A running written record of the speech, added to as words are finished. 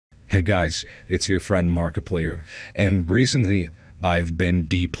Hey guys, it's your friend Markiplier, and recently I've been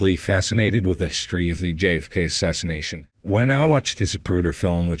deeply fascinated with the history of the JFK assassination. When I watched his Zapruder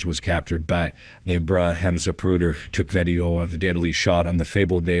film, which was captured by Abraham Zapruder, took video of the deadly shot on the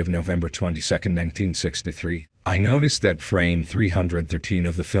fabled day of November 22nd, 1963. I noticed that frame 313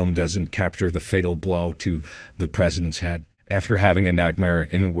 of the film doesn't capture the fatal blow to the president's head. After having a nightmare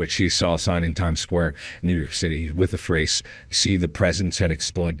in which he saw a sign in Times Square, New York City, with the phrase, "See the president's head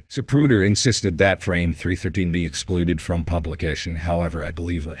explode," Zapruder insisted that frame 313 be excluded from publication. However, I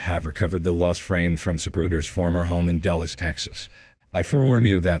believe I have recovered the lost frame from Zapruder's former home in Dallas, Texas. I forewarn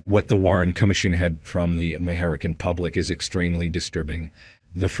you that what the Warren Commission had from the American public is extremely disturbing.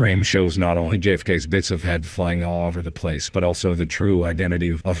 The frame shows not only JFK's bits of head flying all over the place, but also the true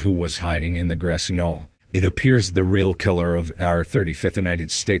identity of who was hiding in the grassy knoll. It appears the real killer of our 35th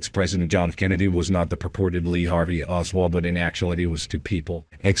United States President John F. Kennedy was not the purported Lee Harvey Oswald, but in actuality was two people: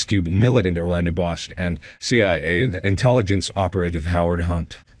 ex-Cuban militant Orlando Bost and CIA intelligence operative Howard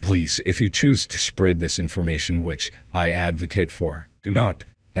Hunt. Please, if you choose to spread this information, which I advocate for, do not,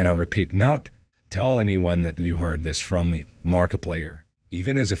 and I repeat, not, tell anyone that you heard this from me, Markiplier.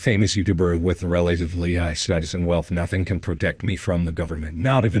 Even as a famous YouTuber with relatively high status and wealth, nothing can protect me from the government,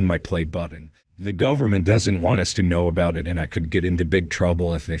 not even my play button. The government doesn't want us to know about it, and I could get into big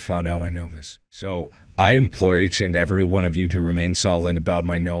trouble if they found out I know this. So, I implore each and every one of you to remain silent about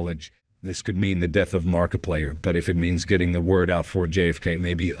my knowledge. This could mean the death of Markiplier, but if it means getting the word out for JFK,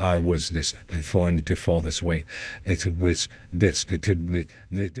 maybe I was this fond to fall this way. It was this.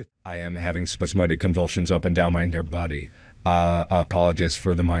 I am having spasmodic convulsions up and down my entire body. Apologies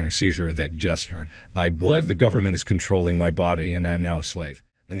for the minor seizure that just heard. I believe the government is controlling my body, and I'm now a slave.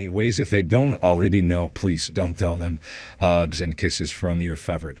 Anyways, if they don't already know, please don't tell them. Hugs and kisses from your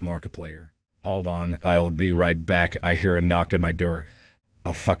favorite Markiplier. Hold on, I'll be right back. I hear a knock at my door.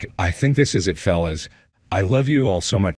 Oh fuck it. I think this is it, fellas. I love you all so much.